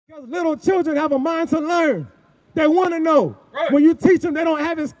Because little children have a mind to learn. They want to know. Right. When you teach them, they don't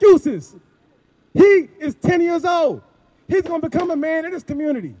have excuses. He is 10 years old. He's going to become a man in this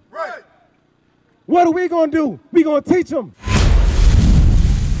community. Right. What are we going to do? We're going to teach him.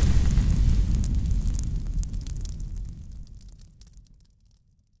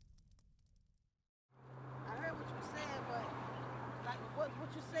 I heard what you said, but like what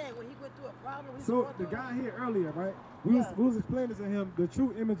you saying when he went through a problem? So the guy here earlier, right? We was explaining to him the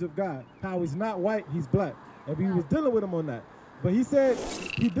true image of God, how he's not white, he's black. And we was dealing with him on that. But he said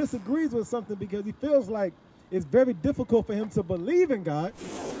he disagrees with something because he feels like it's very difficult for him to believe in God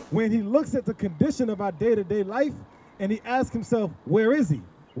when he looks at the condition of our day-to-day life and he asks himself, where is he?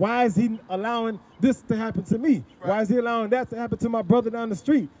 Why is he allowing this to happen to me? Right. Why is he allowing that to happen to my brother down the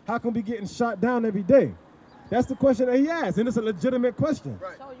street? How come we getting shot down every day? That's the question that he asked, and it's a legitimate question.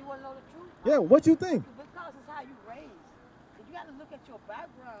 Right. So you want to know the truth? Yeah, what you think? Because it's how you raised. And you got to look at your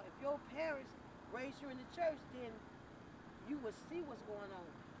background. If your parents raised you in the church, then you would see what's going on.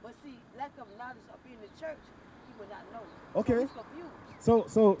 But see, lack of knowledge of being in the church, you would not know. Okay. So he's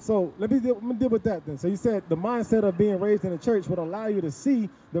confused. So let me deal with that then. So you said the mindset of being raised in the church would allow you to see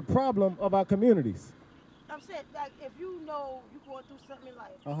the problem of our communities. I'm saying, like, if you know you're going through something in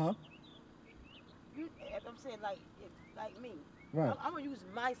life, Uh-huh. I'm saying, like, like me, Right. I'm going to use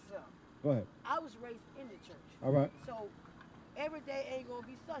myself. Go ahead. I was raised in the church. All right. So every day ain't going to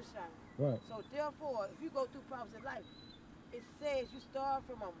be sunshine. Right. So therefore, if you go through problems in life, it says you start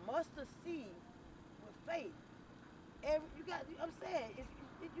from a mustard seed with faith. I'm saying,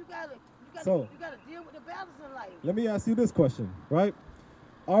 you gotta deal with the battles in life. Let me ask you this question, right?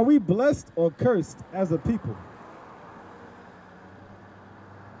 Are we blessed or cursed as a people?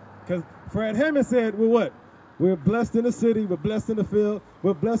 Because Fred Hammond said, we're what? We're blessed in the city, we're blessed in the field,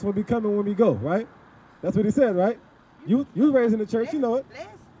 we're blessed when we come and when we go, right? That's what he said, right? You raised in the church, you know it.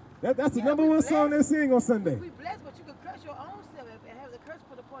 Blessed. That's the number one song they're singing on Sunday. We blessed, but you can curse your own self and have the curse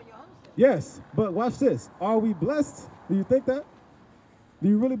put upon your own self. Yes, but watch this. Are we blessed? Do you think that? Do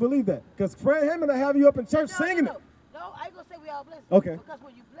you really believe that? Because Fred Hammond will have you up in church singing it. No, I ain't gonna say we all blessed. Okay. Because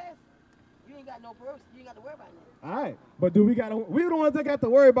when you blessed, you ain't got no burst. You ain't got to worry about nothing. All right, but we're the ones that got to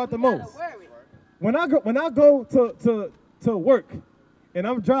worry about the You gotta most. worry. When I go to work and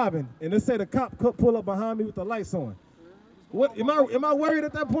I'm driving and they say the cop pull up behind me with the lights on, what am I worried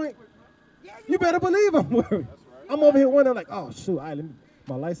at that point? Yeah, You better believe I'm worried. I'm over here wondering like, oh shoot, all right,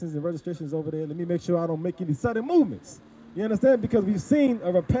 my license and registration is over there. Let me make sure I don't make any sudden movements. You understand? Because we've seen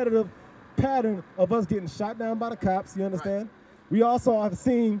a repetitive pattern of us getting shot down by the cops. You understand? We also have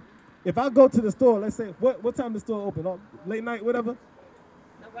seen, if I go to the store, let's say, what time the store open? Oh, late night, whatever?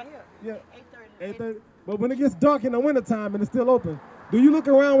 No, right here. Yeah. 8:30. 8:30. But when it gets dark in the wintertime and it's still open, do you look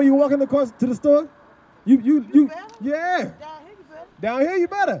around when you're walking across to the store? You better. yeah. Down here you better. Down here you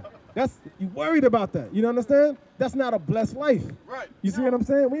better. You worried about that. You understand? That's not a blessed life. Right. You see what I'm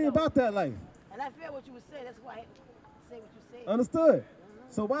saying? We ain't about that life. And I felt what you were saying. That's why I say what you said. Understood.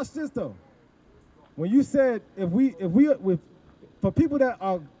 So watch this though. When you said for people that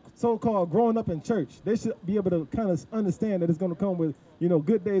are so-called growing up in church, they should be able to kind of understand that it's going to come with,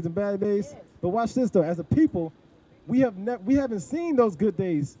 good days and bad days. Yes. But watch this though. As a people, we haven't seen those good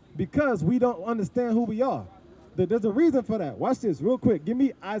days because we don't understand who we are. There's a reason for that. Watch this real quick. Give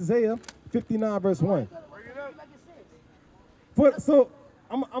me Isaiah 59 verse 1. So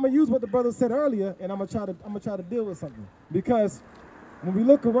I'm gonna use what the brother said earlier, and I'm gonna try to deal with something. Because when we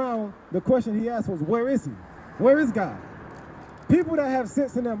look around, the question he asked was, where is he? Where is God? People that have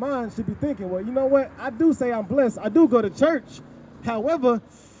sense in their minds should be thinking, well, you know what? I do say I'm blessed. I do go to church. However,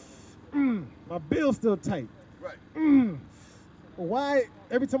 my bill's still tight. Right. Why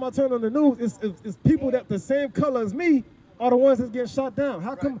every time I turn on the news, it's people that the same color as me are the ones that's getting shot down?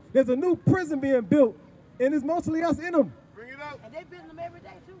 How come there's a new prison being built and it's mostly us in them? Bring it out. And they build them every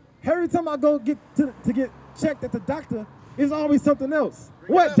day too. Every time I go to get checked at the doctor, it's always something else.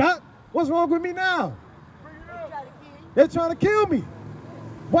 Bring What, it out. doc? What's wrong with me now? Bring it They out. try to kill you. They're trying to kill me.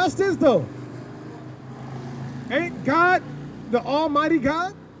 Watch this though. Ain't God the Almighty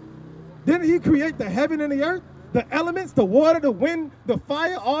God? Didn't he create the heaven and the earth? The elements, the water, the wind, the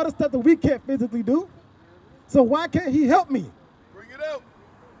fire, all the stuff that we can't physically do. So why can't he help me? Bring it out.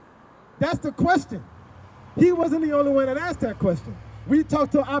 That's the question. He wasn't the only one that asked that question. We talk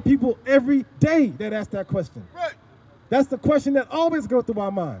to our people every day that ask that question. Right. That's the question that always goes through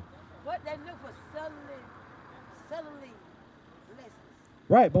our mind. But they look for suddenly blessings.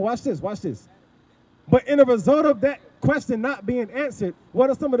 Right, but watch this. But in a result of that question not being answered, what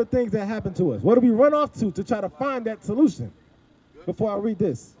are some of the things that happen to us? What do we run off to try to find that solution? Before I read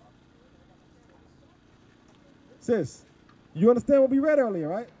this. Sis, you understand what we read earlier,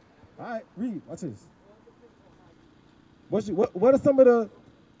 right? All right, read. Watch this. What are some of the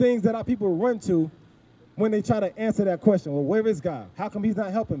things that our people run to when they try to answer that question? Well, where is God? How come he's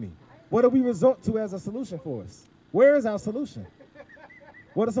not helping me? What do we resort to as a solution for us? Where is our solution?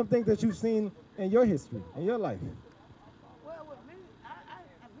 What are some things that you've seen in your history, in your life? Well, with me, I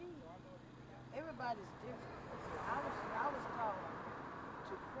mean, everybody's different. I was taught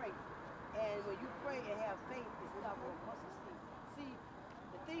to pray. And when you pray and have faith, it's not what mustard seed. See,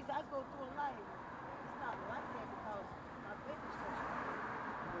 the things I go through in life, it's not like that because my faith is so strong.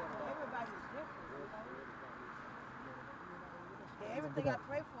 So everybody's different, you know? And everything I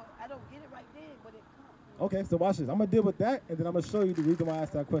pray for, I don't get it right then, but it comes. Okay, so watch this. I'm going to deal with that, and then I'm going to show you the reason why I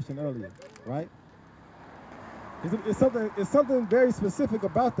asked that question earlier, right? It's something very specific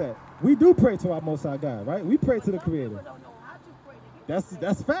about that. We do pray to our Most High God, right? We pray to the Creator. People don't know how to pray to get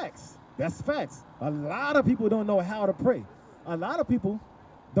That's facts. That's facts. A lot of people don't know how to pray. A lot of people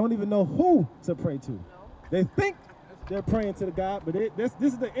don't even know who to pray to. They think they're praying to the God, but this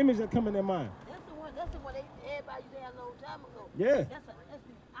is the image that comes in their mind. That's the one everybody used to have a long time ago. Yeah. That's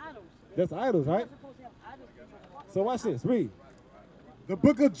these idols. That's idols, right? You're supposed to have idols. So watch this. Read. The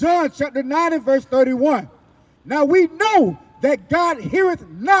book of John, chapter 9 and verse 31. Now we know that God heareth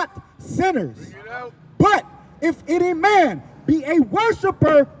not sinners. But if any man be a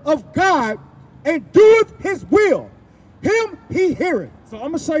worshiper of God and doeth his will, him he heareth. So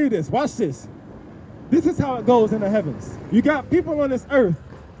I'm going to show you this. Watch this. This is how it goes in the heavens. You got people on this earth,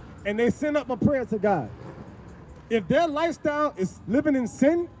 and they send up a prayer to God. If their lifestyle is living in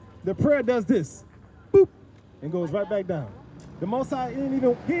sin, the prayer does this. Boop. And goes right back down. The Most High, he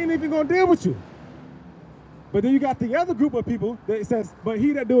ain't even going to deal with you. But then you got the other group of people that says, but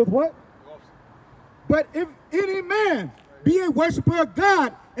he that doeth what? But if any man be a worshiper of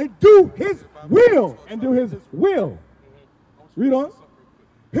God and do his will. And do his will. Read on.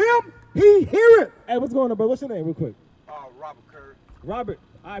 Him he heareth. Hey, what's going on, bro? What's your name real quick? Robert Curry. Robert.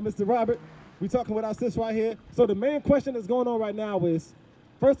 All right, Mr. Robert. We talking with our sis right here. So the main question that's going on right now is,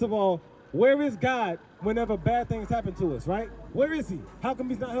 first of all, where is God whenever bad things happen to us, right? Where is he? How come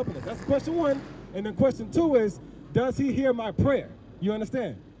he's not helping us? That's question one. And then question two is, does he hear my prayer? You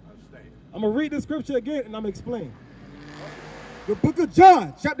understand? I'm going to read the scripture again, and I'm going to explain. The book of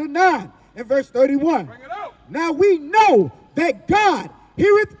John, chapter 9 and verse 31. Bring it out. Now we know that God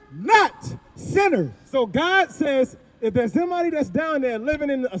heareth not sinners. So God says, if there's somebody that's down there living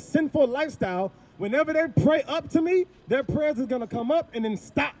in a sinful lifestyle, whenever they pray up to me, their prayers is going to come up and then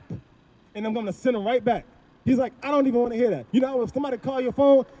stop. And I'm going to send them right back. He's like, I don't even want to hear that. You know, if somebody call your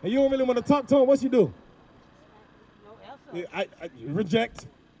phone and you don't really want to talk to them, what you do? No answer. I reject,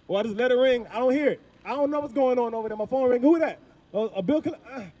 or I just let it ring. I don't hear it. I don't know what's going on over there. My phone ring. Who that? A bill?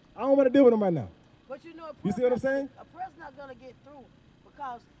 I don't want to deal with him right now. But you know, You see what I'm saying? A prayer's not going to get through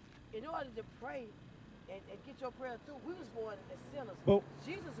because in order to pray and get your prayer through, we was born as sinners. But-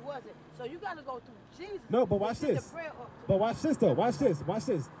 Jesus wasn't. So you got to go through Jesus. No, but watch to get this. the prayer up to But watch this, though. Watch this. Watch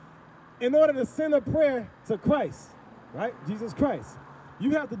this. In order to send a prayer to Christ, right, Jesus Christ,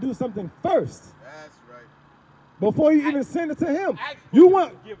 you have to do something first That's right. before you even send it to him. You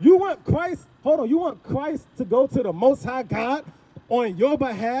want Christ, hold on, you want Christ to go to the Most High God on your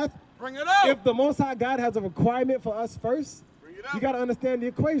behalf. Bring it out. If the Most High God has a requirement for us first, Bring it out. you got to understand the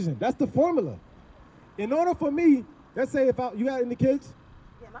equation. That's the formula. In order for me, let's say you got any kids?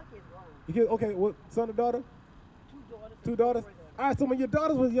 Yeah, my kid's grown. You kid, okay, what, son or daughter? 2 daughters. Two daughters? All right, so when your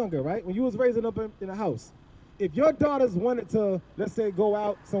daughters was younger, right, when you was raising up in a house, if your daughters wanted to, let's say, go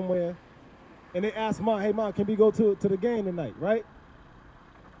out somewhere, and they asked Mom, hey, Mom, can we go to the game tonight, right?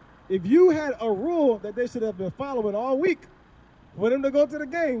 If you had a rule that they should have been following all week for them to go to the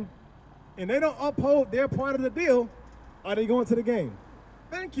game, and they don't uphold their part of the deal, are they going to the game?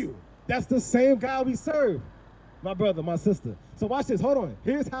 Thank you. That's the same God we serve, my brother, my sister. So watch this. Hold on.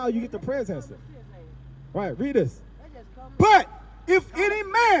 Here's how you get the prayers answered. Right, read this. That just comes. But if any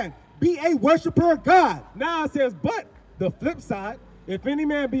man be a worshiper of God. Now it says, but the flip side, if any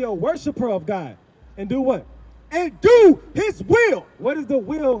man be a worshiper of God, and do what? And do his will. What is the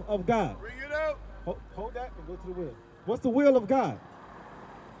will of God? Bring it out. Hold that and go to the will. What's the will of God?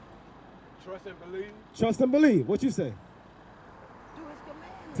 Trust and believe. Trust and believe. What you say? Do his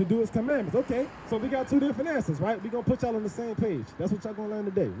commandments. To do his commandments. Okay, so we got 2 different answers, right? We're going to put y'all on the same page. That's what y'all going to learn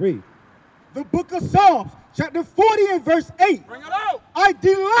today. Read. The book of Psalms, chapter 40 and verse 8. Bring it out. I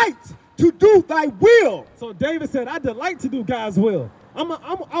delight to do thy will. So David said, I delight to do God's will.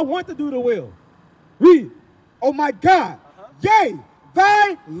 I want to do the will. Read. Oh my God. Yea,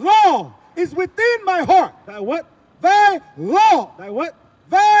 thy law is within my heart. Thy what? Thy law. Thy what?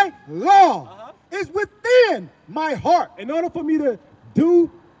 Thy law is within my heart. In order for me to do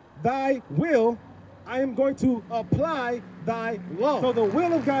thy will, I am going to apply thy law. So the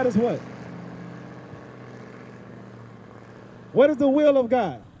will of God is what? What is the will of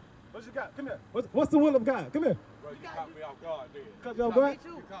God? What you got? Come here. What's the will of God? Come here. Bro, you caught me off guard there. Cut you off guard?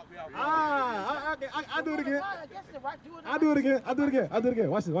 You caught me off guard. I do it again. I do it again.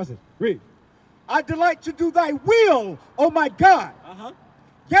 Watch this. Read. I delight to do thy will, O my God.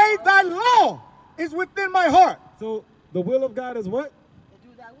 Yea, thy law is within my heart. So the will of God is what? To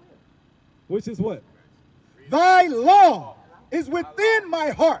do thy will. Which is what? Thy law is within my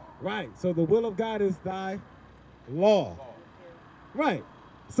heart. Right. So the will of God is thy law. Right.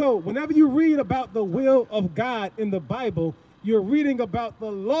 So whenever you read about the will of God in the Bible, you're reading about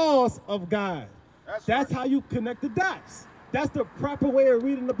the laws of God. That's how you connect the dots. That's the proper way of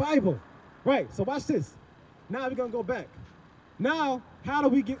reading the Bible. Right. So watch this. Now we're going to go back. Now, how do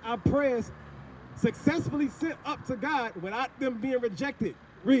we get our prayers successfully sent up to God without them being rejected?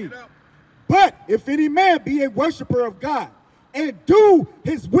 Read. But if any man be a worshiper of God and do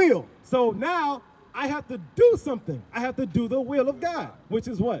his will. So now I have to do something. I have to do the will of God, which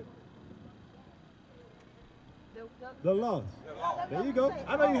is what? The laws. There you go.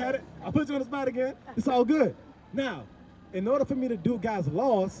 I know you had it. I put you on the spot again. It's all good. Now, in order for me to do God's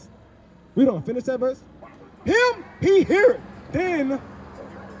laws, we don't finish that verse. Him he heareth. Then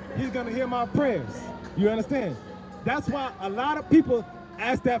he's going to hear my prayers. You understand? That's why a lot of people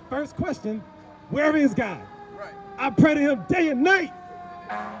ask that first question, where is God? Right. I pray to him day and night.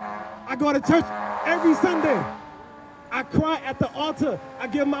 I go to church every Sunday. I cry at the altar. I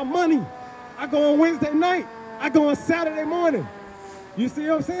give my money. I go on Wednesday night. I go on Saturday morning. You see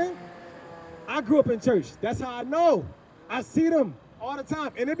what I'm saying? I grew up in church. That's how I know. I see them all the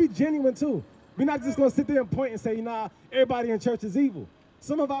time. And it be genuine too. We're not just going to sit there and point and say, nah, everybody in church is evil.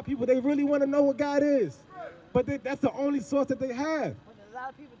 Some of our people, they really want to know what God is. But that's the only source that they have. But a lot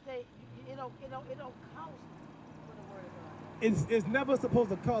of people say it don't cost for the word of God. It's never supposed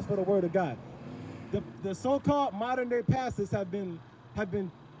to cost for the word of God. The so-called modern day pastors have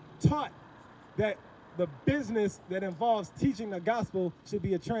been taught that the business that involves teaching the gospel should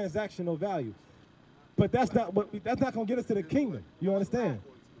be a transactional value. But that's not going to get us to the kingdom. You understand?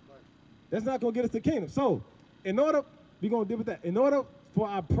 That's not going to get us to the kingdom. So, we're going to deal with that. In order for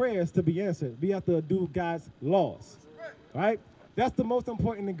our prayers to be answered, we have to do God's laws. Right? That's the most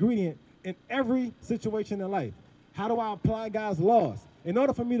important ingredient in every situation in life. How do I apply God's laws? In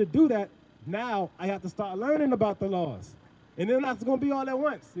order for me to do that, now I have to start learning about the laws. And then that's going to be all at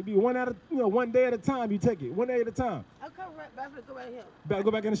once. It'll be one day at a time you take it. One day at a time. I'll come right back. I'm going to go right here. Better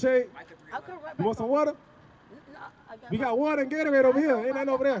go back in the shade? I'll come right back. You want some water? No, We got water and Gatorade over here. Ain't nothing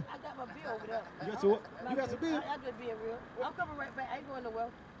over there. I got my beer over there. You got your beer? I got beer real. I'm coming right back. I ain't going nowhere.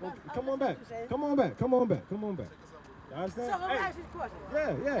 Well, come on back. Come on back. Come on back. Come on back. You understand? So I'm going to ask you a question.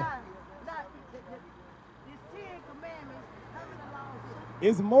 Yeah. Now, these 10 commandments, how many laws is it?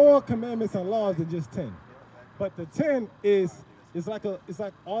 It's more commandments and laws than just 10. But the 10 is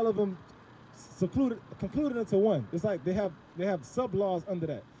like all of them concluded into one. It's like they have sub-laws under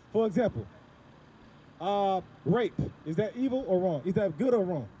that. For example, rape. Is that evil or wrong? Is that good or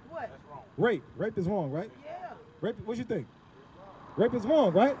wrong? What? That's wrong. Rape is wrong, right? Yeah. Rape, what you think? Rape is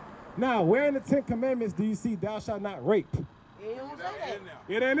wrong, right? Now, where in the 10 commandments do you see thou shalt not rape? It don't say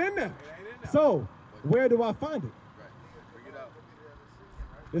that. It ain't in there. So, where do I find it? Bring it out.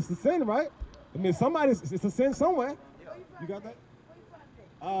 It's a sin, right? I mean, it's a sin somewhere. You got that?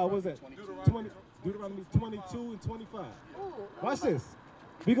 What is that? Deuteronomy 22 and 25. Watch this.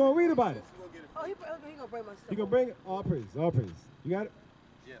 We're going to read about it. Oh, he going to bring my stuff. You going to bring it? All praise. You got it?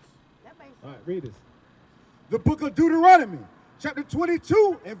 Yes. That makes sense. All right, read this. The book of Deuteronomy, chapter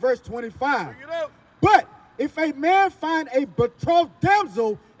 22 and verse 25. Bring it out. But if a man find a betrothed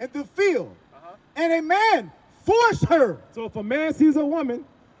damsel in the field, and a man force her. So if a man sees a woman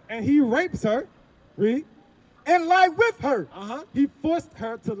and he rapes her, read. And lie with her. He forced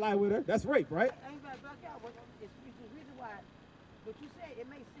her to lie with her. That's rape, right? I ain't got to back out, but it's the reason why. But you say it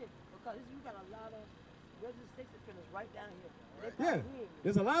makes sense because you got a lot of registered sex offenders right down here. Yeah,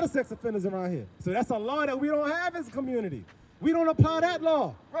 there's a lot of sex offenders around here. So that's a law that we don't have as a community. We don't apply that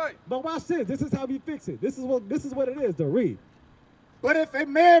law. Right. But watch this. This is how we fix it. This is what it is to read. But if a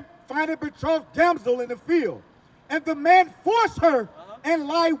man find a betrothed damsel in the field, and the man force her and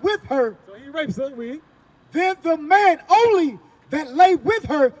lie with her, So he rapes her, read. then the man only that lay with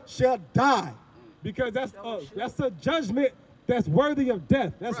her shall die. Because that's a judgment that's worthy of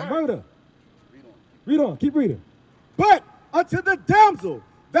death. That's murder. Read on. Keep reading. But unto the damsel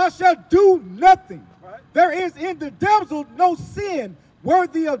thou shalt do nothing. There is in the damsel no sin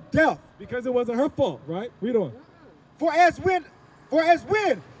worthy of death. Because it wasn't her fault, right? Read on. For as when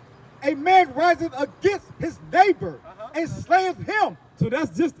a man riseth against his neighbor and slayeth him. So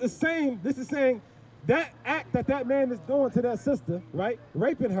that's just the same. This is saying that act that man is doing to that sister, right?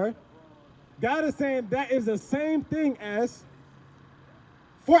 Raping her. God is saying that is the same thing as.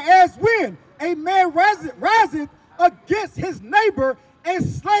 For as when a man riseth against his neighbor and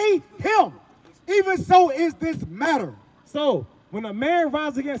slay him, even so is this matter. So when a man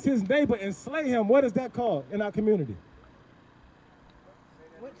rises against his neighbor and slay him, what is that called in our community?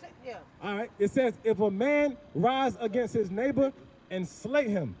 Yeah. All right. It says if a man rise against his neighbor and slay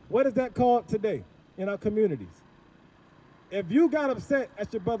him, what is that called today in our communities? If you got upset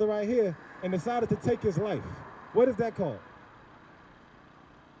at your brother right here and decided to take his life, what is that called?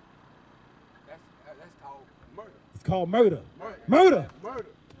 That's called murder. It's called murder. Murder. Murder.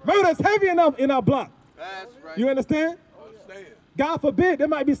 Murder is heavy enough in our block. That's right. You understand? Understand. God forbid, there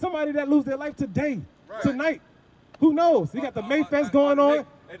might be somebody that lose their life today, tonight. Who knows? You got the Mayfest going on.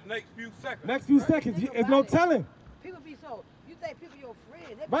 In the next few seconds. Next few seconds, there's no telling. People be so, you think people your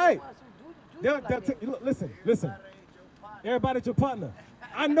friend. They be Right. the ones who do like that. Look, listen. Everybody's your partner.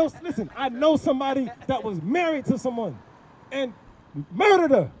 I know somebody that was married to someone and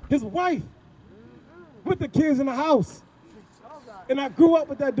murdered her, his wife, with the kids in the house. And I grew up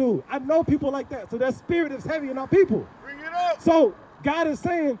with that dude. I know people like that. So that spirit is heavy in our people. Bring it up. So God is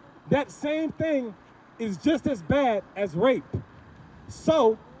saying that same thing is just as bad as rape.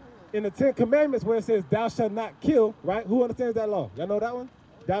 So in the 10 Commandments where it says thou shalt not kill, right? Who understands that law? Y'all know that one?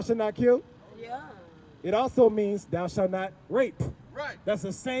 Thou shalt not kill. Yeah. It also means thou shalt not rape. Right. That's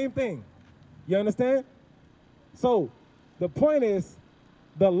the same thing. You understand? So the point is,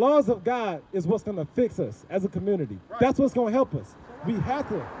 the laws of God is what's going to fix us as a community. Right. That's what's going to help us. We have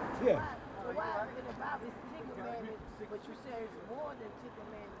to, yeah. So why in the Bible it's 10 commandments, but you say it's more than 10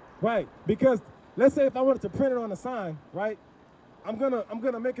 commandments? Right, because let's say if I wanted to print it on a sign, right? I'm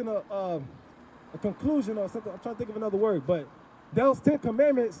gonna make a conclusion or something. I'm trying to think of another word, but those 10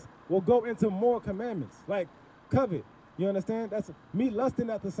 commandments will go into more commandments, like covet. You understand? That's me lusting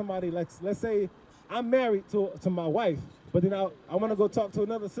after somebody. Like, let's say I'm married to my wife, but then I want to go talk to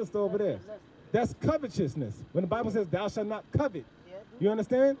another sister over there. That's covetousness. When the Bible says thou shalt not covet. You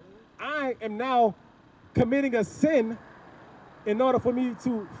understand? I am now committing a sin in order for me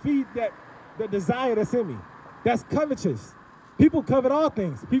to feed the desire that's in me. That's covetous. People covet all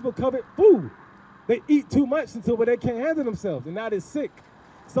things. People covet food. They eat too much until where they can't handle themselves, and now they're sick.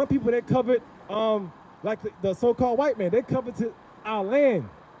 Some people, they covet, like the so-called white man, they coveted our land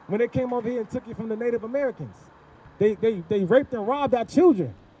when they came over here and took it from the Native Americans. They raped and robbed our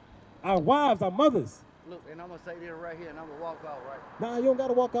children, our wives, our mothers. Look, and I'm going to say this right here, and I'm going to walk out, right? Nah, you don't got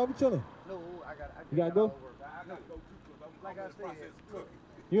to walk out. We chilling. No, I got You got to go? I got to go too, because like I said, look.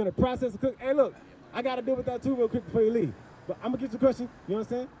 You in the process of cooking. Hey, look, I got to deal with that too real quick before you leave. But I'm going to get your question. You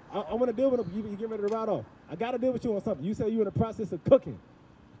understand? I want to deal with it. You get ready to ride off. I got to deal with you on something. You say you're in the process of cooking.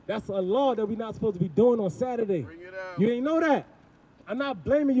 That's a law that we're not supposed to be doing on Saturday. Bring it out. You ain't know that. I'm not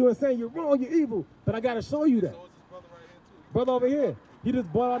blaming you and saying you're wrong, you're evil, but I got to show you that. So is this brother right here too. Brother over here, he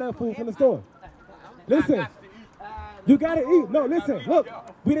just bought all that food from the store. Listen, you got to eat. No, listen, look,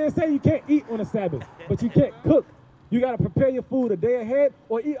 we didn't say you can't eat on the Sabbath, but you can't cook. You got to prepare your food a day ahead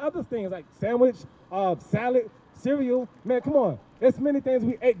or eat other things like sandwich, salad, cereal. Man, come on. There's many things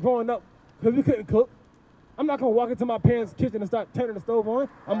we ate growing up because we couldn't cook. I'm not going to walk into my parents' kitchen and start turning the stove on.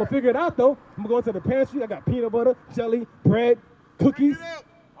 I'm going to figure it out, though. I'm going to go into the pantry. I got peanut butter, jelly, bread, cookies.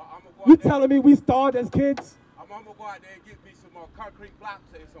 You telling me we starved as kids? I'm going to go out there and get me some concrete blocks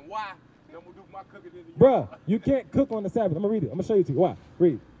and some wire. Then I'm going to do my cooking in the Bruh, you can't cook on the Sabbath. I'm going to read it. I'm going to show you to you. Why?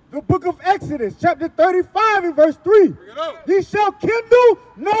 Read. The book of Exodus, chapter 35 and verse 3. Bring it up. Ye shall kindle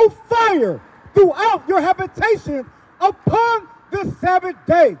no fire throughout your habitation upon the Sabbath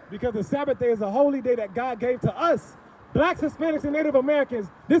day. Because the Sabbath day is a holy day that God gave to us. Blacks, Hispanics, and Native Americans,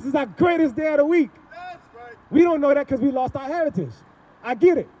 this is our greatest day of the week. That's right. We don't know that because we lost our heritage. I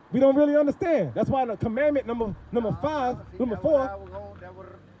get it. We don't really understand. That's why the commandment number 4,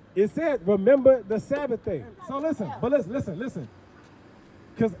 it said, remember the Sabbath day. So listen, but listen.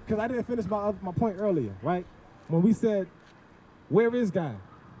 Because I didn't finish my point earlier, right? When we said, where is God?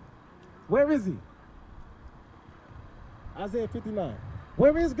 Where is he? Isaiah 59.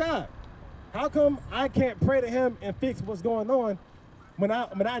 Where is God? How come I can't pray to him and fix what's going on when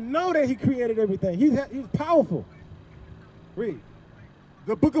I know that he created everything? He's powerful. Read.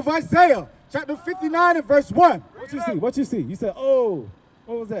 The book of Isaiah, chapter 59 and verse 1. What you see? What you see? You said, oh,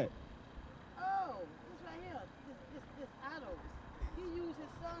 what was that? Oh, this right here. This idol. He used his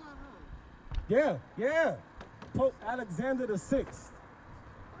son, Yeah. Pope Alexander the Sixth.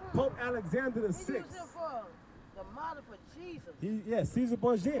 Pope Alexander the He used him Sixth. for the the model for Jesus. Caesar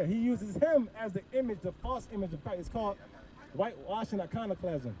Borgia. He uses him as the image, the false image of Christ. It's called whitewashing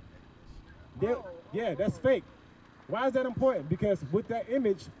iconoclasm. Yeah, that's fake. Why is that important? Because with that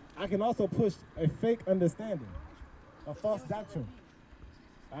image, I can also push a fake understanding, a false doctrine.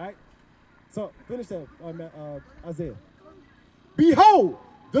 All right? So, finish that, Isaiah. Behold,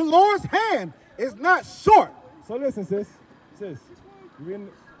 the Lord's hand is not short. So listen, sis. You reading?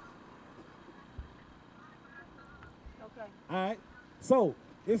 Okay. All right. So,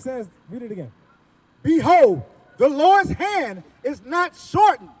 it says, read it again. Behold, the Lord's hand is not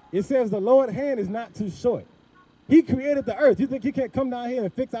shortened. It says the Lord's hand is not too short. He created the earth. You think he can't come down here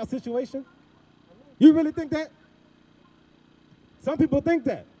and fix our situation? You really think that? Some people think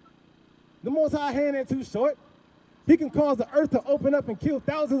that. The Most High hand ain't too short. He can cause the earth to open up and kill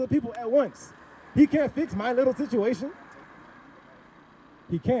thousands of people at once. He can't fix my little situation.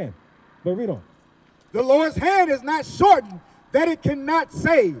 He can. But read on. The Lord's hand is not shortened that it cannot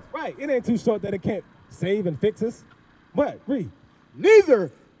save. Right. It ain't too short that it can't save and fix us. But read.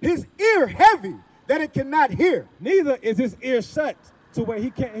 Neither his ear heavy that it cannot hear. Neither is his ear shut to where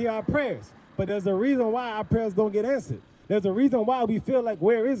he can't hear our prayers. But there's a reason why our prayers don't get answered. There's a reason why we feel like,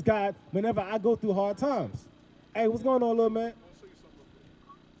 where is God whenever I go through hard times? Hey, what's going on, little man?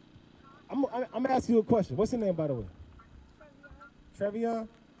 I'm going to ask you a question. What's your name, by the way? Trevion.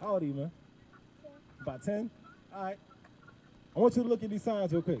 How old are you, man? 10. About 10? All right. I want you to look at these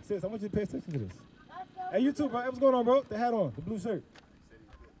signs real quick. Sis, I want you to pay attention to this. Hey, you too, bro. What's going on, bro? The hat on, the blue shirt.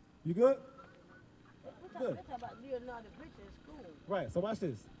 You good? We're talking about Leonardo da Vinci in school. Right, so watch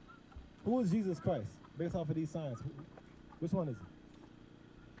this. Who is Jesus Christ based off of these signs? Which one is it?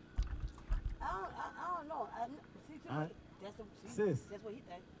 I don't know. See, to me, that's what he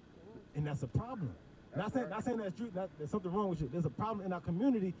thinks. And that's a problem. Not saying that's true, there's something wrong with you. There's a problem in our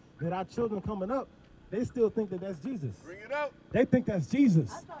community that our children coming up, they still think that that's Jesus. Bring it out. They think that's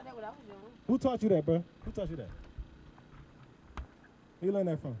Jesus. I thought that when I was young. Who taught you that, bro? Who taught you that? Where you learn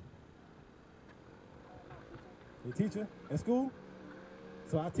that from? Your teacher in school?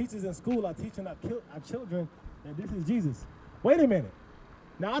 So our teachers in school are teaching our children that this is Jesus. Wait a minute.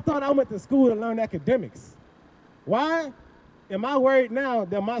 Now, I thought I went to school to learn academics. Why am I worried now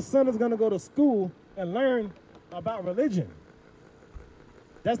that my son is going to go to school and learn about religion?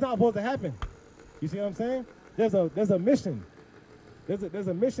 That's not supposed to happen. You see what I'm saying? There's a mission. There's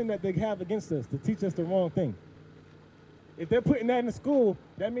a mission that they have against us to teach us the wrong thing. If they're putting that in school,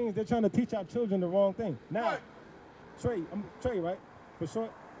 that means they're trying to teach our children the wrong thing. Now, Trey, I'm Trey, right? For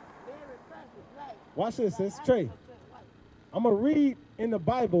short. Watch this, sis. Trey. I'm going to read in the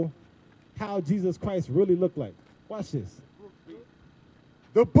Bible how Jesus Christ really looked like. Watch this.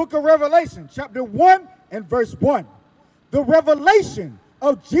 The book of Revelation, chapter 1 and verse 1. The revelation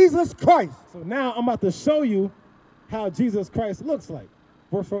of Jesus Christ. So now I'm about to show you how Jesus Christ looks like.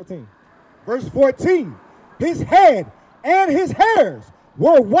 Verse 14. Verse 14. His head and his hairs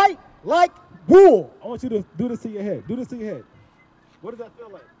were white like wool. I want you to do this to your head. Do this to your head. What does that feel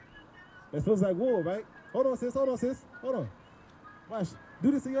like? That feels like wool, right? Hold on, sis. Hold on, sis. Hold on. Watch.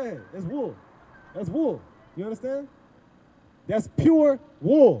 Do this to your head. That's wool. That's wool. You understand? That's pure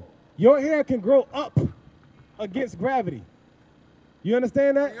wool. Your hair can grow up against gravity. You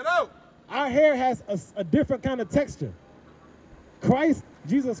understand that? Bring it out. Our hair has a different kind of texture.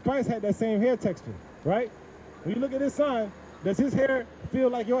 Jesus Christ had that same hair texture, right? When you look at his son, does his hair feel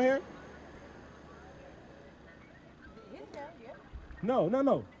like your hair? His hair, yeah.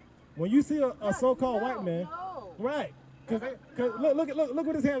 No. When you see a so-called white man, No. right? Because look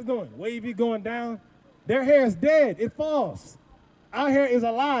what his hair's doing. Wavy going down. Their hair is dead. It falls. Our hair is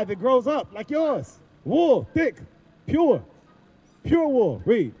alive. It grows up like yours. Wool, thick, pure wool.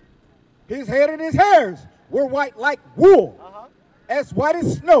 Read. His head and his hairs were white like wool, as white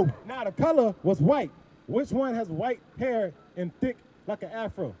as snow. Now the color was white. Which one has white hair and thick like an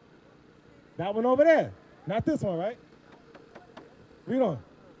afro? That one over there. Not this one, right? Read on.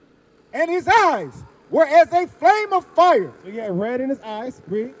 And his eyes were as a flame of fire. So he had red in his eyes.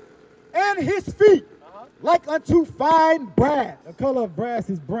 Read. And his feet like unto fine brass. The color of brass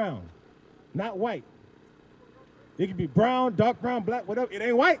is brown, not white. It can be brown, dark brown, black, whatever. It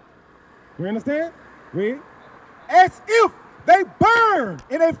ain't white. You understand? Read. As if they burn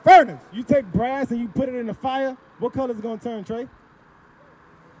in a furnace. You take brass and you put it in the fire, what color is it going to turn, Trey?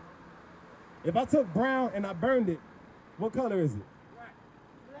 If I took brown and I burned it, what color is it?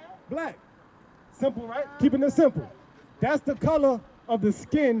 Black. Simple, right? Keeping it simple. That's the color of the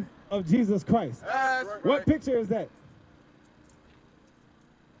skin of Jesus Christ. That's right. What picture is that?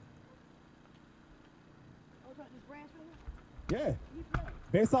 Yeah.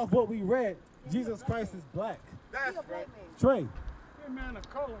 Based off what we read, Jesus Christ is black. That's a black right. man. Trey, Hey, man of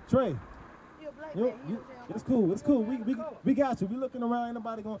color. Trey. He a black You, man. you, it's cool. It's cool. We got you. We looking around. Ain't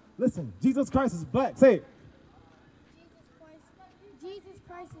nobody going. Listen, Jesus Christ is black. Say it. Jesus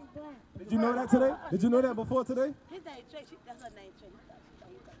Christ is black. Did you know that today? Did you know that before today? His name Trey. That's her name, Trey.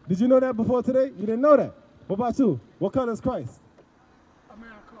 Did you know that before today? You didn't know that. What about you? What color is Christ? A man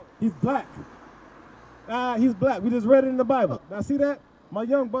of color. He's black. He's black. We just read it in the Bible. Now see that? My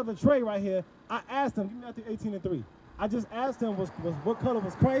young brother Trey right here, I asked him, give me Matthew 18:3. I just asked him what color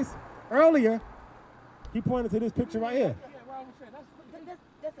was Christ. Earlier, he pointed to this picture right here. Yeah, well, I was saying,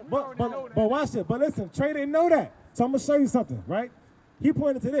 That's a But watch it. But listen, Trey didn't know that. So I'm going to show you something, right? He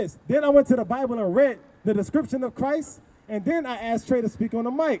pointed to this. Then I went to the Bible and read the description of Christ. And then I asked Trey to speak on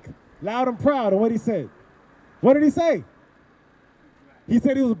the mic, loud and proud of what he said. What did he say? He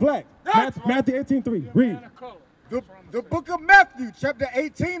said he was black. Matthew 18:3. Read. man of color. The book of Matthew, chapter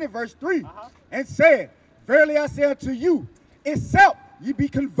 18 and verse 3, and said, Verily I say unto you, except ye be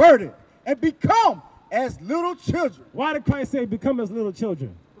converted and become as little children. Why did Christ say become as little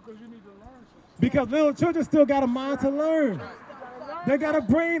children? Because you need to learn something. Because little children still got a mind to learn. They got a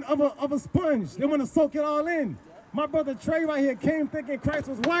brain of a sponge. They want to soak it all in. My brother Trey right here came thinking Christ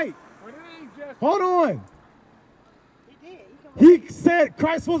was white. But it ain't just. Hold on. He did. He said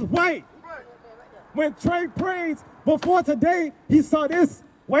Christ was white. When Trey prayed before today, he saw this.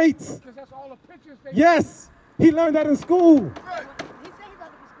 Wait. Because that's all the pictures they Yes. He learned that in school. He said he got it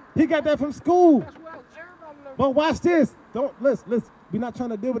from school. He got that from school. That's where everybody learns. But watch this. Don't listen. We're not trying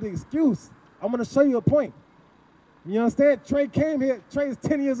to deal with the excuse. I'm gonna show you a point. You understand? Trey came here. Trey is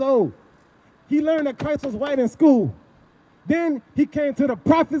 10 years old. He learned that Christ was white in school. Then he came to the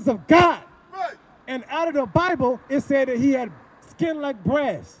prophets of God. Right. And out of the Bible, it said that he had skin like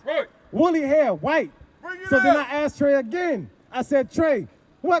brass, Right. woolly hair, white. Bring it So then I up. asked Trey again. I said, Trey,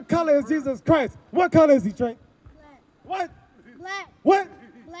 what color is Jesus Christ? What color is he, Trey? Black. What? Black. What?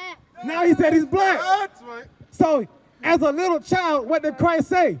 Black. Now he said he's black. That's right. So as a little child, what did Christ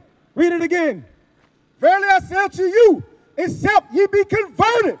say? Read it again. Verily I say unto you, except ye be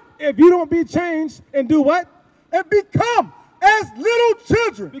converted If you don't be changed and do what? and become as little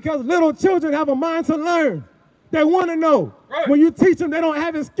children. Because little children have a mind to learn. They want to know. Right. When you teach them, they don't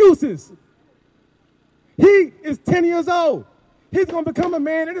have excuses. He is 10 years old. He's going to become a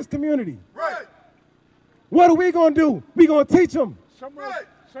man in this community. Right. What are we going to do? We're going to teach them. Some Right.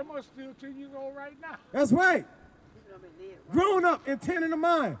 are still 10 years old right now. That's right. Grown up and 10 in the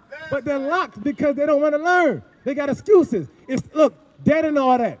mind. But they're locked because they don't want to learn. They got excuses. Look, dead and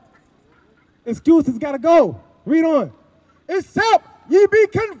all that. Excuses got to go. Read on. Except ye be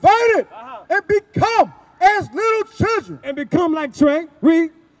converted and become as little children. And become like Trey.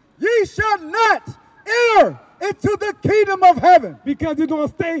 Read. Ye shall not enter into the kingdom of heaven. Because you're going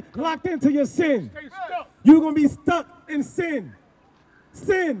to stay locked into your sin. Stay stuck. You're going to be stuck in sin.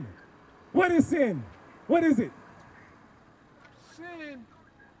 Sin. What is sin? What is it? Sin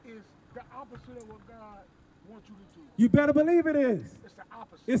is the opposite of what God wants you to do. You better believe it is. It's the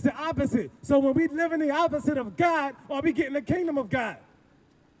opposite. It's the opposite. So when we live in the opposite of God, are we getting the kingdom of God?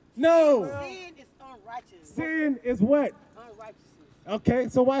 No. Sin is unrighteous. Sin is what? Unrighteousness. Okay,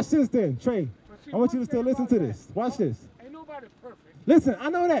 so watch this then, Trey. But see, I want you to one still thing listen to about this. that, Watch this. Ain't nobody perfect. Listen, I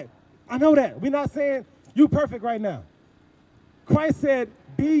know that. I know that. We're not saying you perfect right now. Christ said,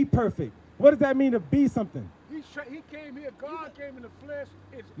 be perfect. What does that mean to be something? He came here. God came in the flesh.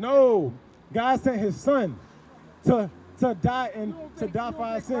 No. God sent his son to die and You don't to think- die you for don't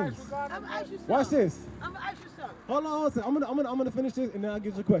our think Christ sins. was God in I'm the gonna ask you flesh? something. Watch this. I'm gonna ask you something. Hold on, hold on. I'm gonna finish this and then I'll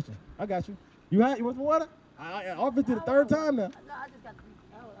get you a question. I got you. You want some water? I offered you the third time now. No, I just got to be.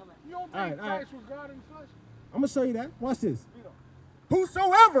 You don't think All right, all right. Christ was God in the flesh? I'm gonna show you that. Watch this.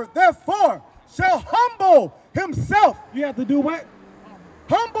 Whosoever therefore shall humble himself, You have to do what?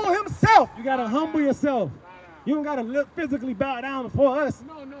 humble himself, You gotta humble yourself. You don't gotta physically bow down before us.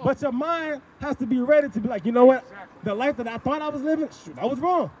 No. But your mind has to be ready to be like, you know what? Exactly. The life that I thought I was living, shoot, I was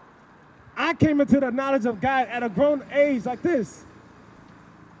wrong. I came into the knowledge of God at a grown age like this.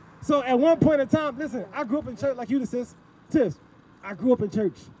 So at one point in time, listen, I grew up in church like you, sis. I grew up in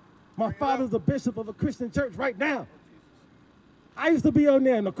church. My father's the bishop of a Christian church right now. I used to be on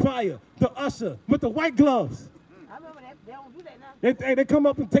there in the choir, the usher, with the white gloves. I remember that. They don't do that now. They come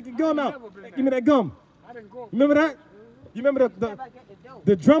up and take a gum I ain't out. never been Hey, there. give me that gum. I didn't grow up. Remember that? You remember Everybody get the dope.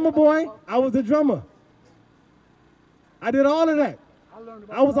 the drummer boy? I was the drummer. I did all of that. I learned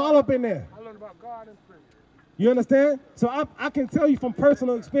about I was God. all up in there. I learned about God in prison. You understand? So I can tell you from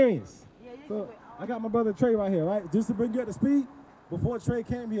personal experience. Yeah, you So can I got my brother Trey right here, right? Just to bring you up to speed, before Trey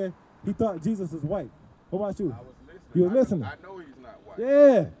came here, he thought Jesus was white. What about you? I was listening. You was listening? I know he's not white.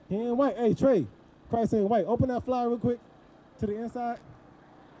 Yeah, he ain't white. Hey, Trey, Christ ain't white. Open that flyer real quick to the inside.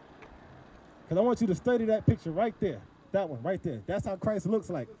 Because I want you to study that picture right there. That one right there. That's how Christ looks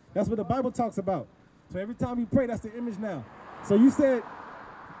like. That's what the Bible talks about. So every time we pray, that's the image now. So you said,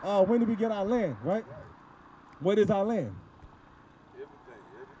 when did we get our land, right? What is our land? Everything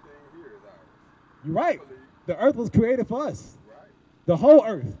here is ours. You're right. The earth was created for us. Right. The whole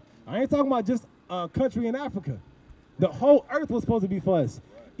earth. I ain't talking about just a country in Africa. The whole earth was supposed to be for us.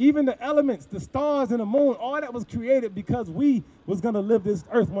 Right. Even the elements, the stars and the moon, all that was created because we was going to live this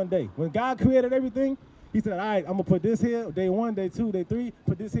earth one day. When God created everything, he said, all right, I'm going to put this here, day 1, day 2, day 3,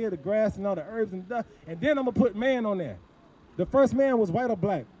 put this here, the grass and all the herbs and stuff, and then I'm going to put man on there. The first man was white or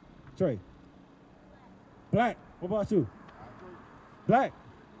black? Trey? Black. What about you? Black.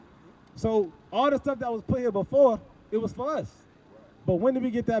 So all the stuff that was put here before, it was for us. But when did we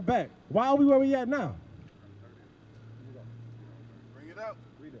get that back? Why are we where we at now? Bring it up.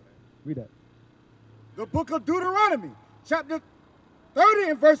 Read that. Read that. The book of Deuteronomy, chapter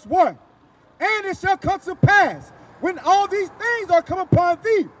 30 and verse 1. And it shall come to pass, when all these things are come upon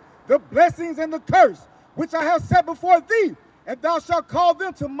thee, the blessings and the curse, which I have set before thee, and thou shalt call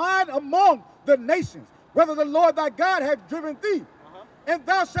them to mind among the nations, whether the Lord thy God hath driven thee. And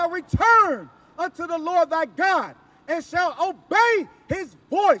thou shalt return unto the Lord thy God, and shalt obey his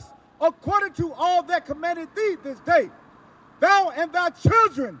voice, according to all that commanded thee this day, thou and thy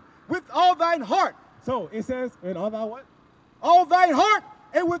children with all thine heart. So it says, in all thy what? All thine heart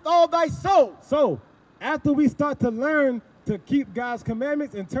and with all thy soul. So after we start to learn to keep God's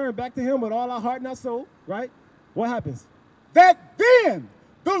commandments and turn back to him with all our heart and our soul, right? What happens? That then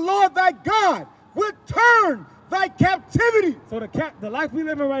the Lord thy God will turn thy captivity. So the life we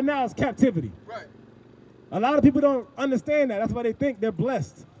live in right now is captivity. Right. A lot of people don't understand that. That's why they think they're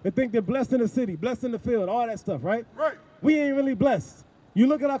blessed. They think they're blessed in the city, blessed in the field, all that stuff, right? Right. We ain't really blessed. You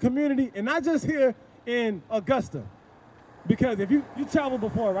look at our community, and not just here in Augusta, because if you traveled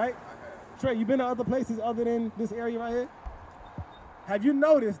before, right? Trey, you been to other places other than this area right here? Have you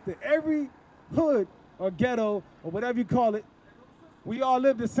noticed that every hood or ghetto or whatever you call it, we all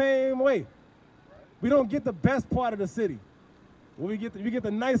live the same way? We don't get the best part of the city. We get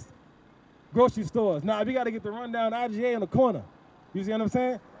the nice grocery stores. Nah, we got to get the rundown IGA in the corner. You see what I'm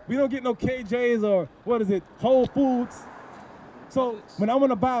saying? We don't get no KJs or, Whole Foods. So when I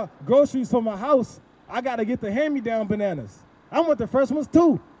want to buy groceries for my house, I got to get the hand-me-down bananas. I want the fresh ones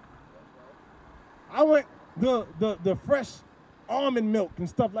too. I want the fresh almond milk and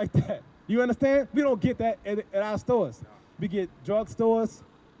stuff like that. You understand? We don't get that at our stores. We get drug stores,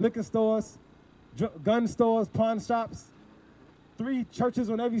 liquor stores, gun stores, pawn shops, 3 churches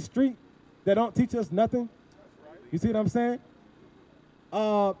on every street that don't teach us nothing. You see what I'm saying?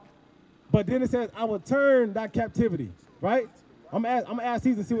 But then it says, I will turn thy captivity, right? I'm gonna ask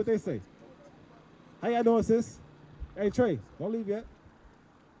these and see what they say. How y'all doing, sis? Hey, Trey, don't leave yet.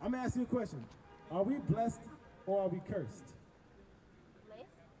 I'm gonna ask you a question. Are we blessed or are we cursed? Blessed.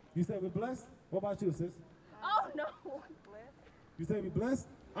 You said we're blessed? What about you, sis? Oh, no. Blessed. You say we blessed?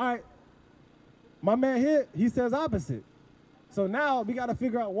 All right. My man here, he says opposite. So now we got to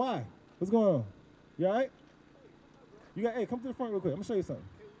figure out why. What's going on? You all right? Hey, come to the front real quick. I'm going to show you something.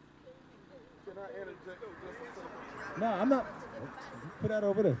 Can I interject just a second? Nah, I'm not. Put that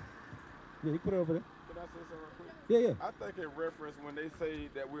over there. Yeah, you put it over there. Can I say something real quick? Yeah. I think in reference when they say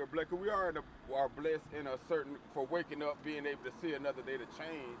that we're blessed, 'cause we are blessed in a certain, for waking up, being able to see another day to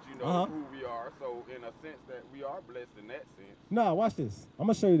change, who we are. So in a sense that we are blessed in that sense. Nah, watch this. I'm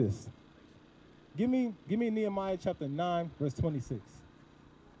going to show you this. Give me Nehemiah chapter 9, verse 26.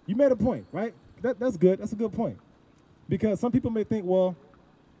 You made a point, right? That's good. That's a good point. Because some people may think, well,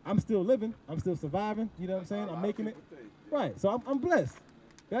 I'm still living. I'm still surviving. You know what I'm saying? I'm making it. Right. So I'm blessed.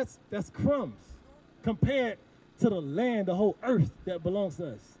 That's crumbs compared to the land, the whole earth that belongs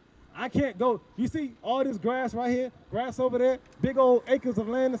to us. I can't go. You see all this grass right here, grass over there, big old acres of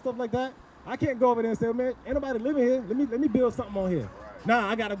land and stuff like that. I can't go over there and say, man, ain't nobody living here. Let me build something on here. Nah,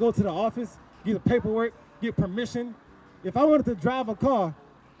 I got to go to the office, get the paperwork, get permission. If I wanted to drive a car,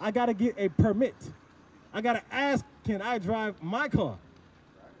 I got to get a permit. I got to ask, can I drive my car?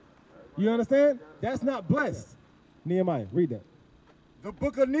 You understand? That's not blessed. Nehemiah, read that. The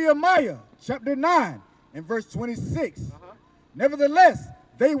book of Nehemiah, chapter 9, and verse 26. Nevertheless,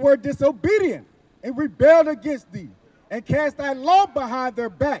 they were disobedient and rebelled against thee, and cast thy law behind their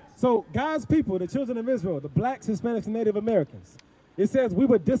backs. So God's people, the children of Israel, the blacks, Hispanics, and Native Americans, it says we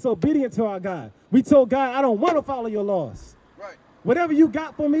were disobedient to our God. We told God, I don't want to follow your laws. Right. Whatever you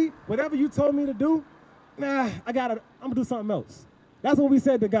got for me, whatever you told me to do, I'm going to do something else. That's what we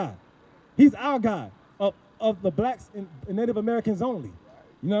said to God. He's our God of the blacks and Native Americans only.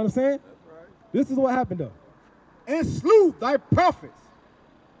 You know what I'm saying? This is what happened though. And slew thy prophets,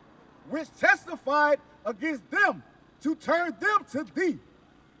 which testified against them to turn them to thee.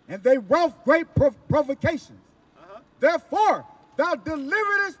 And they wrought great provocations. Therefore, thou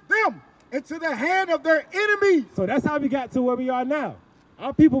deliveredest them into the hand of their enemies. So that's how we got to where we are now.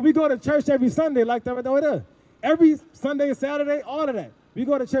 Our people, we go to church every Sunday like that. Every Sunday and Saturday, all of that. We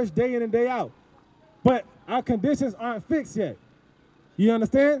go to church day in and day out. But our conditions aren't fixed yet. You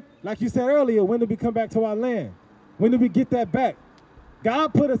understand? Like you said earlier, when did we come back to our land? When did we get that back?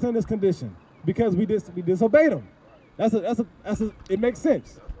 God put us in this condition because we disobeyed him. It makes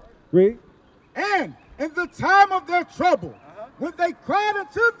sense. Read. And in the time of their trouble, when they cried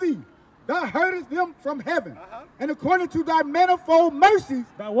unto thee, thou heardest them from heaven. And according to thy manifold mercies.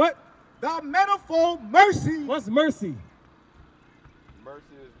 Thy what? Thy manifold mercies. What's mercy? Mercy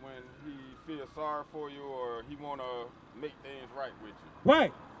is when he feels sorry for you or he want to make things right with you.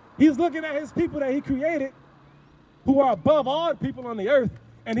 Right. He's looking at his people that he created, who are above all people on the earth,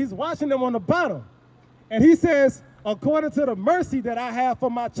 and he's watching them on the bottom. And he says, according to the mercy that I have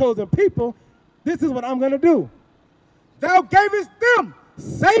for my chosen people, this is what I'm going to do. Thou gavest them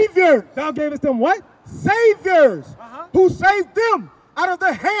saviors. Thou gavest them what? Saviors. Who saved them out of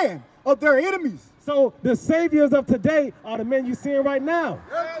the hand of their enemies. So the saviors of today are the men you're seeing right now.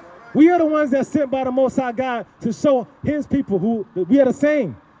 We are the ones that sent by the Most High God to show his people who we are the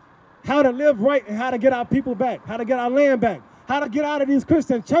same. How to live right and how to get our people back, how to get our land back, how to get out of these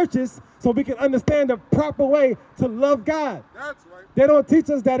Christian churches so we can understand the proper way to love God. That's right. They don't teach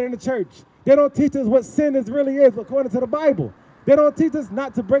us that in the church. They don't teach us what sin really is according to the Bible. They don't teach us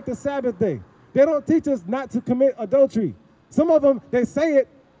not to break the Sabbath day. They don't teach us not to commit adultery. Some of them, they say it,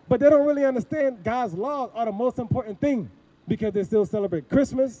 but they don't really understand God's laws are the most important thing because they still celebrate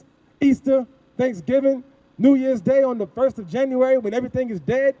Christmas, Easter, Thanksgiving, New Year's Day on the 1st of January when everything is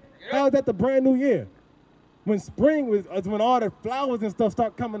dead. How is that the brand new year? When spring is when all the flowers and stuff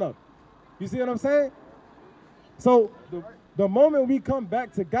start coming up. You see what I'm saying? So the moment we come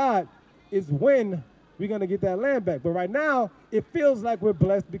back to God is when we're going to get that land back. But right now, it feels like we're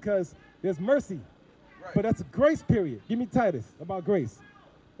blessed because there's mercy. Right. But that's a grace period. Give me Titus about grace.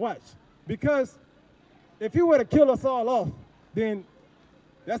 Watch. Because if he were to kill us all off, then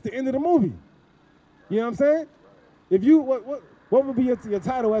that's the end of the movie. You know what I'm saying? If you, what would be your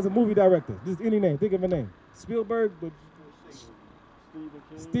title as a movie director? Just any name. Think of a name. Spielberg,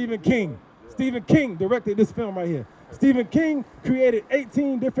 Stephen King. Stephen King directed this film right here. Stephen King created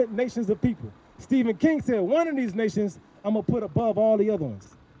 18 different nations of people. Stephen King said, one of these nations I'm going to put above all the other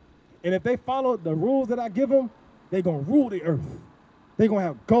ones. And if they follow the rules that I give them, they're going to rule the earth. They're going to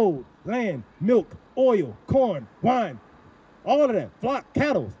have gold, land, milk, oil, corn, wine, all of that, flock,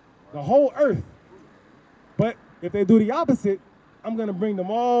 cattle, the whole earth. But if they do the opposite, I'm going to bring them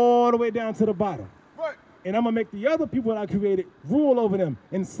all the way down to the bottom. Right. And I'm going to make the other people that I created rule over them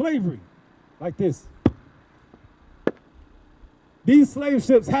in slavery, like this. These slave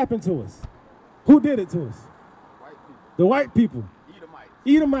ships happened to us. Who did it to us? White people. The white people. Edomites.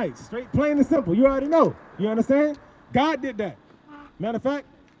 Edomites, straight, plain and simple. You already know. You understand? God did that. Matter of fact,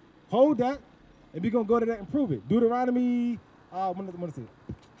 hold that, and we're going to go to that and prove it. Deuteronomy, what is it?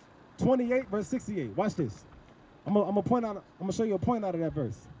 28, verse 68. Watch this. I'm gonna show you a point out of that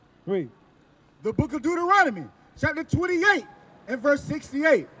verse. Read. The book of Deuteronomy, chapter 28, and verse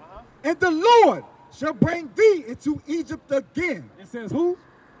 68. And the Lord shall bring thee into Egypt again. It says who?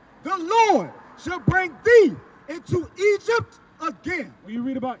 The Lord shall bring thee into Egypt again. When you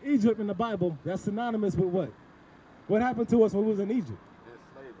read about Egypt in the Bible, that's synonymous with what? What happened to us when we was in Egypt?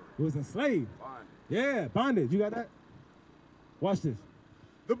 Slavery. We was enslaved. Bondage. Yeah, bondage. You got that? Watch this.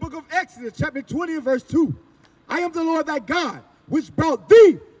 The book of Exodus, chapter 20, and verse 2. I am the Lord thy God, which brought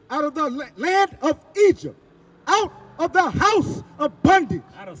thee out of the land of Egypt, out of the house of bondage.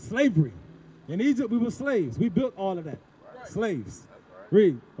 Out of slavery. In Egypt, we were slaves. We built all of that. Right. Slaves. Right.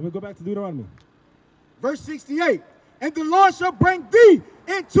 Read. I'm going to go back to Deuteronomy. Verse 68. And the Lord shall bring thee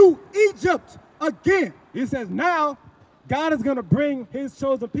into Egypt again. It says now, God is going to bring his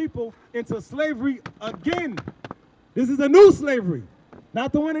chosen people into slavery again. This is a new slavery.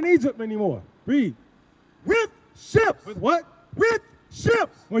 Not the one in Egypt anymore. Read. With ships. With what? With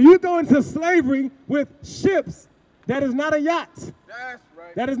ships. When you go into slavery with ships, that is not a yacht. That's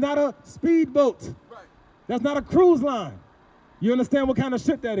right. That is not a speedboat. Right. That's not a cruise line. You understand what kind of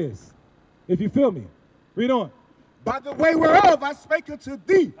ship that is? If you feel me. Read on. By the way whereof I spake unto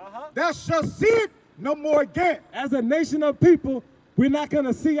thee, thou shalt see it no more again. As a nation of people, we're not going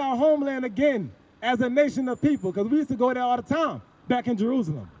to see our homeland again as a nation of people because we used to go there all the time back in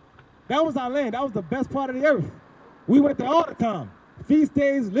Jerusalem. That was our land. That was the best part of the earth. We went there all the time. Feast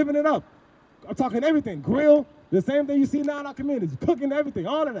days, living it up. I'm talking everything. Grill, the same thing you see now in our communities. Cooking everything,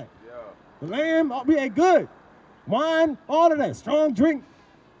 all of that. Yeah. The lamb, we ate good. Wine, all of that. Strong drink.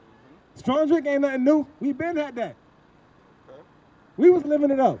 Strong drink ain't nothing new. We been had that. Okay. We was living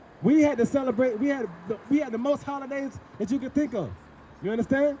it up. We had to celebrate. We had the most holidays that you could think of. You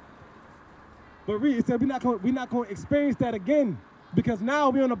understand? But Reed said we're not going to experience that again because now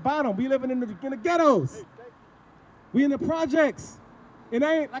we on the bottom. We living in the ghettos. We in the projects. It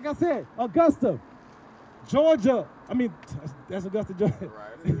ain't, like I said, Augusta, Georgia. I mean, that's Augusta, Georgia.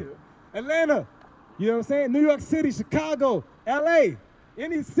 Right. Atlanta. You know what I'm saying? New York City, Chicago, LA.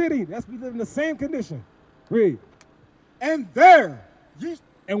 Any city, we live in the same condition. Read. And there,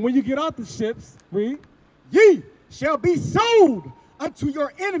 and when you get off the ships, read, ye shall be sold unto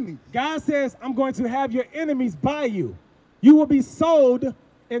your enemies. God says, I'm going to have your enemies buy you. You will be sold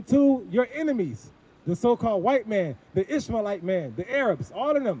into your enemies. The so-called white man, the Ishmaelite man, the Arabs,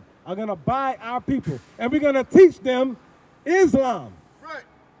 all of them are going to buy our people. And we're going to teach them Islam. Right.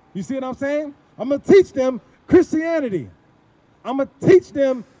 You see what I'm saying? I'm going to teach them Christianity. I'm going to teach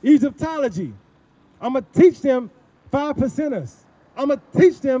them Egyptology. I'm going to teach them 5%ers. I'm going to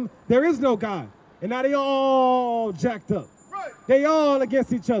teach them there is no God. And now they all jacked up. Right. They all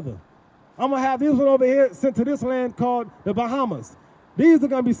against each other. I'm going to have this one over here sent to this land called the Bahamas. These are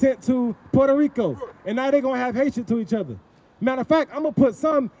going to be sent to Puerto Rico. And now they're going to have hatred to each other. Matter of fact, I'm going to put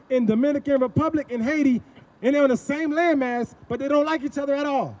some in Dominican Republic and Haiti, and they're on the same landmass, but they don't like each other at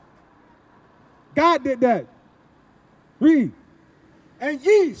all. God did that. Read. And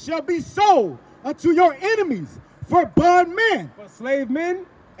ye shall be sold unto your enemies for bondmen, For slave men,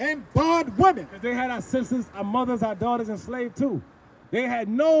 and bondwomen. because they had our sisters, our mothers, our daughters enslaved too. They had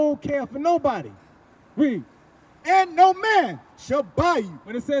no care for nobody. Read. And no man shall buy you.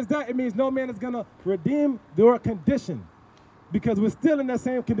 When it says that, it means no man is going to redeem their condition because we're still in that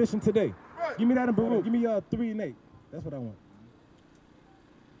same condition today. Right. Give me that in Baruch. Give me 3 and 8. That's what I want.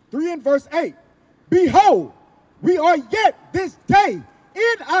 3 and verse 8. Behold, we are yet this day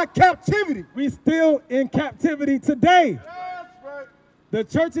in our captivity. We still in captivity today. That's right. The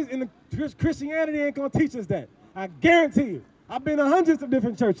churches in the Christianity ain't going to teach us that. I guarantee you. I've been to hundreds of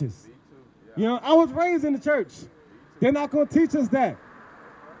different churches. You know, I was raised in the church. They're not going to teach us that.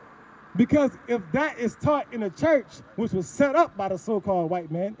 Because if that is taught in a church, which was set up by the so-called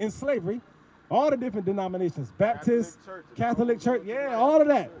white man in slavery, all the different denominations, Baptist, Catholic Church, yeah, all of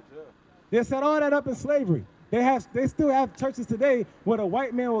that. They set all that up in slavery. They still have churches today where the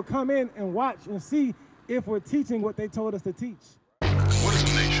white man will come in and watch and see if we're teaching what they told us to teach. What is a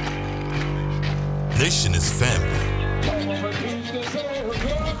nation? Nation is family.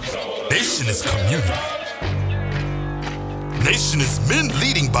 Nation is community. Nation is men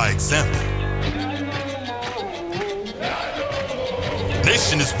leading by example.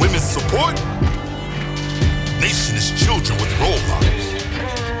 Nation is women's support. Nation is children with role models.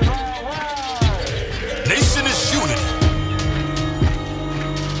 Nation is unity.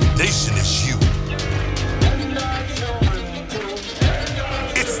 Nation is you.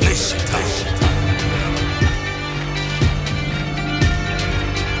 It's nation time.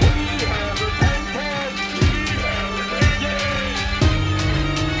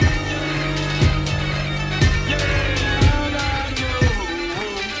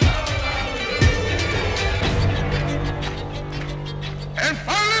 And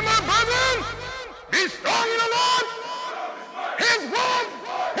finally, my brethren, be strong in the Lord, His word